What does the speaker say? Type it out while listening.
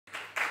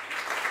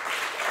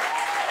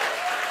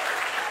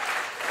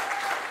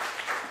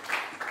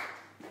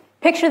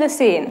Picture the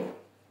scene.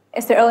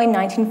 It's the early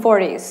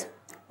 1940s,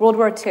 World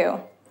War II.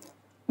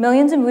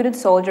 Millions of wounded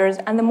soldiers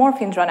and the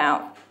morphine's run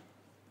out.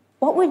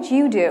 What would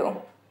you do?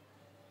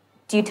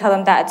 Do you tell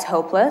them that it's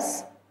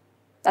hopeless?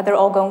 That they're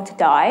all going to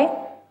die?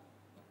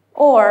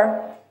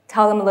 Or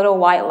tell them a little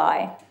white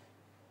lie?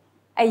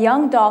 A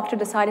young doctor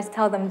decided to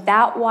tell them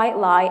that white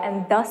lie,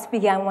 and thus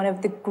began one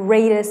of the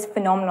greatest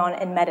phenomenon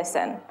in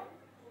medicine,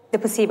 the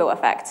placebo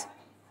effect.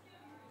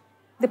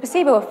 The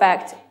placebo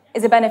effect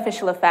is a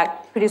beneficial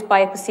effect produced by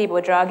a placebo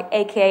drug,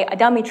 aka a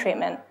dummy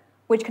treatment,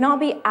 which cannot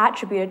be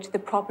attributed to the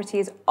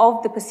properties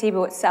of the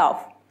placebo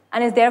itself,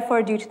 and is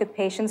therefore due to the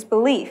patient's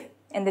belief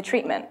in the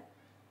treatment.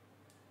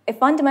 It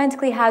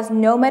fundamentally has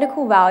no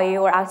medical value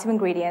or active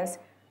ingredients,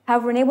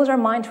 however, enables our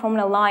mind to form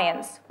an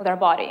alliance with our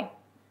body.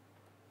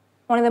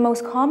 One of the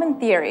most common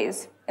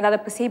theories is that the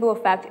placebo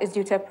effect is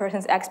due to a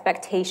person's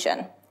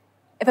expectation.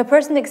 If a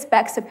person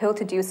expects a pill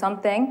to do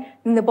something,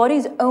 then the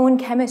body's own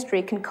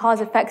chemistry can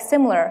cause effects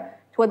similar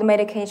to what the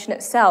medication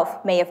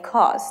itself may have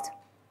caused.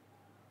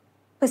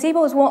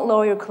 Placebos won't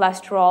lower your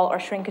cholesterol or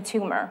shrink a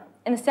tumor.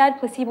 Instead,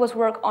 placebos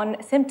work on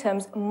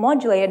symptoms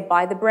modulated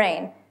by the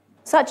brain,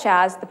 such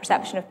as the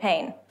perception of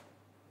pain.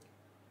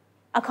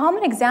 A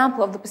common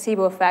example of the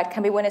placebo effect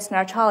can be witnessed in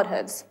our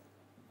childhoods.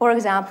 For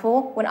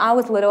example, when I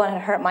was little and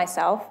had hurt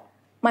myself,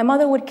 my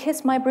mother would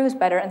kiss my bruise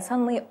better and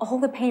suddenly all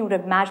the pain would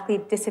have magically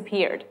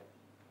disappeared.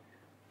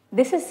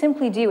 This is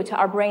simply due to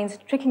our brains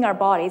tricking our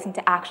bodies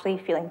into actually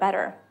feeling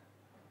better.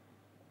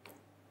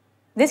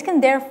 This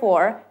can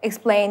therefore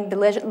explain the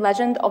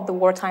legend of the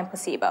wartime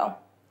placebo.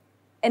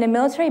 In a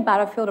military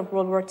battlefield of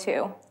World War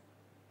II,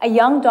 a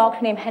young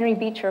doctor named Henry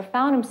Beecher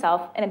found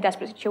himself in a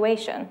desperate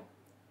situation.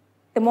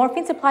 The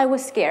morphine supply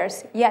was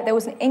scarce, yet there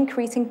was an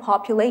increasing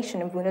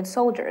population of wounded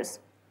soldiers.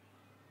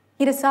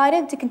 He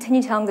decided to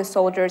continue telling the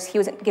soldiers he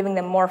wasn't giving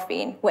them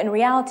morphine, what in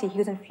reality he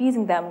was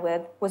infusing them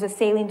with was a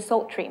saline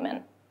salt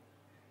treatment.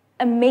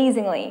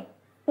 Amazingly,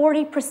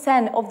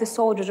 40% of the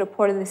soldiers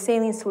reported the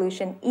saline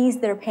solution eased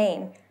their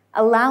pain,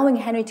 allowing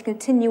Henry to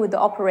continue with the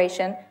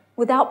operation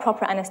without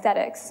proper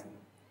anesthetics.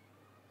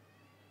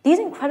 These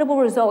incredible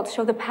results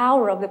show the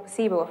power of the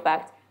placebo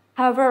effect,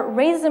 however,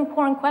 raises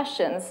important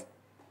questions.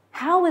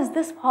 How is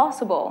this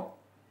possible?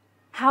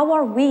 How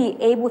are we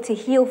able to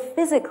heal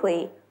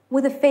physically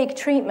with a fake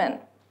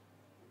treatment?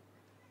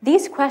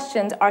 These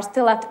questions are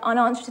still left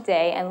unanswered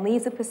today and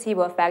leaves the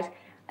placebo effect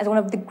as one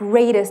of the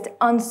greatest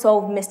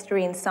unsolved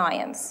mysteries in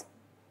science.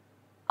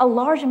 A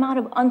large amount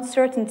of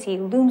uncertainty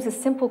looms a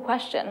simple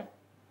question: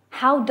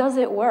 how does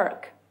it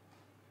work?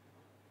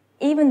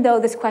 Even though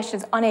this question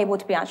is unable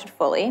to be answered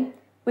fully,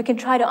 we can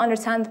try to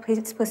understand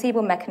the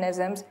placebo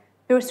mechanisms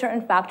through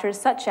certain factors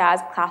such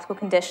as classical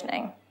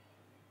conditioning.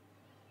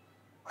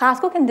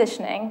 Classical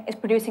conditioning is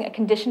producing a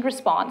conditioned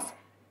response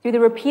through the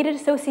repeated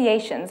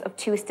associations of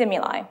two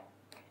stimuli.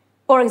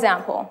 For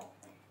example,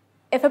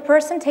 if a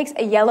person takes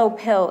a yellow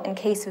pill in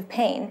case of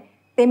pain,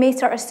 they may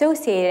start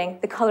associating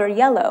the color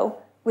yellow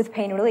with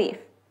pain relief.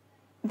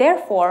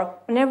 Therefore,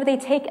 whenever they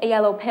take a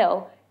yellow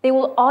pill, they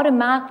will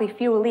automatically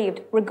feel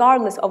relieved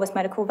regardless of its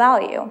medical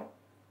value.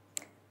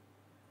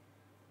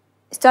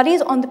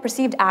 Studies on the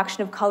perceived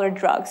action of colored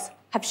drugs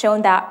have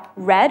shown that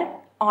red,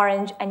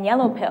 orange, and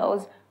yellow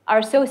pills are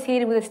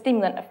associated with a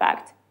stimulant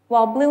effect,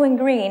 while blue and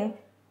green,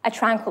 a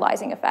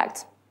tranquilizing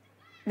effect.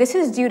 This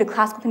is due to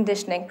classical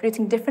conditioning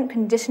producing different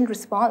conditioned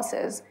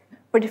responses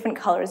for different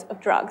colors of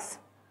drugs.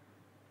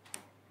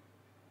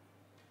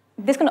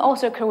 This can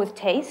also occur with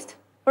taste.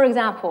 For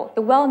example,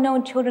 the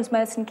well-known children's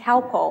medicine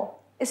Calpol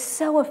is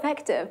so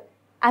effective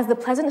as the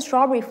pleasant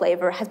strawberry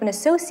flavor has been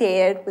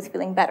associated with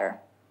feeling better.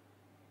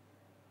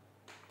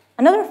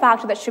 Another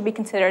factor that should be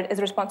considered is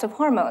the response of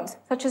hormones,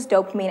 such as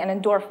dopamine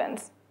and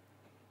endorphins.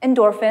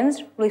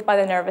 Endorphins, released by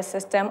the nervous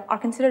system, are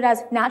considered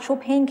as natural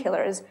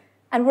painkillers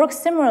and work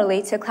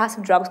similarly to a class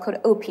of drugs called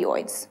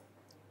opioids.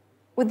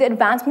 With the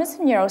advancements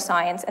in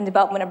neuroscience and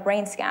development of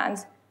brain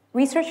scans,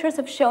 researchers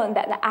have shown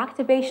that the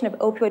activation of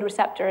opioid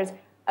receptors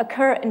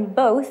occur in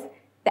both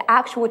the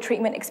actual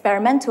treatment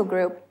experimental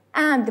group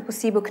and the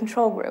placebo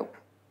control group.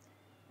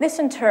 This,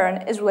 in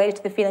turn, is related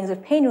to the feelings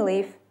of pain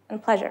relief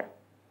and pleasure.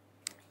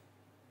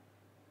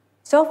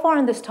 So far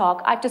in this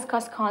talk, I've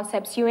discussed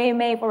concepts you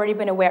may have already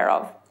been aware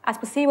of, as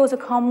placebo is a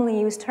commonly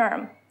used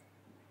term.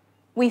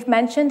 We've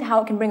mentioned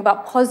how it can bring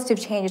about positive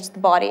changes to the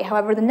body,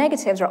 however, the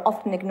negatives are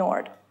often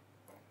ignored.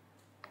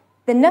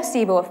 The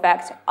nocebo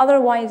effect,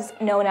 otherwise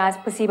known as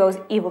placebo's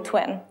evil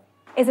twin,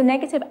 is a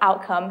negative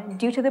outcome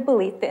due to the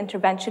belief the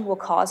intervention will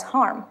cause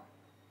harm.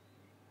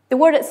 The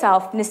word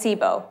itself,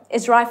 nocebo,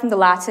 is derived from the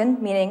Latin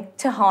meaning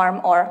to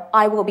harm or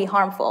I will be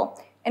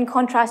harmful, in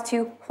contrast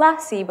to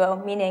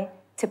placebo meaning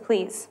to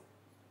please.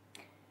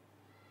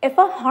 If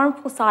a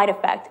harmful side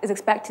effect is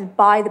expected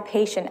by the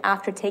patient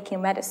after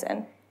taking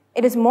medicine,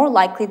 it is more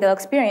likely they'll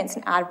experience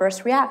an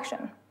adverse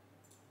reaction.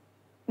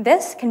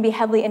 This can be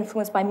heavily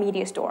influenced by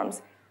media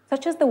storms,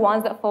 such as the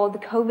ones that followed the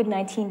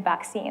COVID-19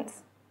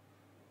 vaccines.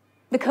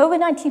 The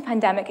COVID-19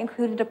 pandemic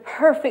included a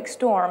perfect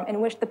storm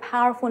in which the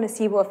powerful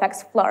nocebo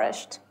effects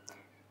flourished.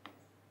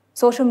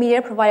 Social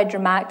media provided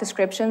dramatic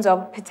descriptions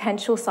of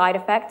potential side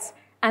effects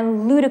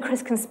and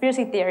ludicrous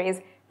conspiracy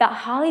theories that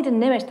highly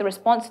diminished the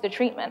response to the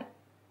treatment.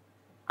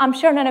 I'm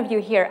sure none of you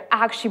here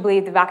actually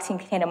believe the vaccine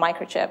contained a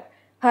microchip.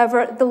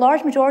 However, the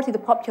large majority of the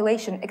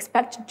population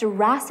expected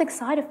drastic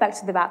side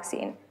effects of the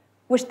vaccine,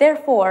 which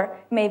therefore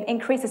may have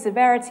increased the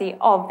severity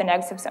of the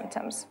negative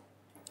symptoms.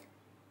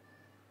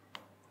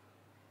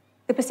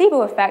 The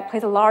placebo effect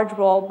plays a large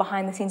role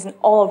behind the scenes in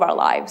all of our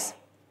lives.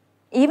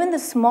 Even the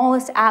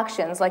smallest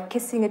actions, like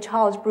kissing a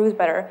child's bruise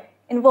better,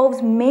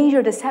 involves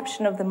major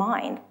deception of the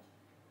mind.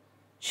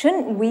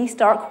 Shouldn't we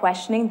start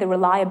questioning the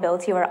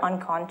reliability of our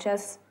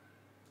unconscious?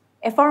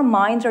 If our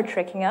minds are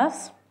tricking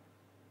us,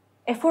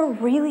 if we're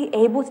really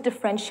able to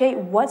differentiate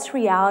what's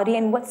reality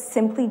and what's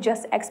simply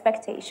just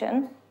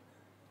expectation?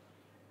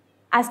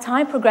 As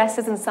time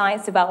progresses and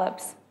science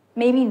develops,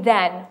 maybe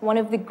then one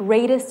of the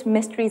greatest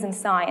mysteries in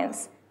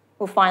science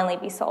will finally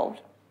be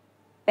solved.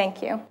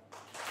 Thank you.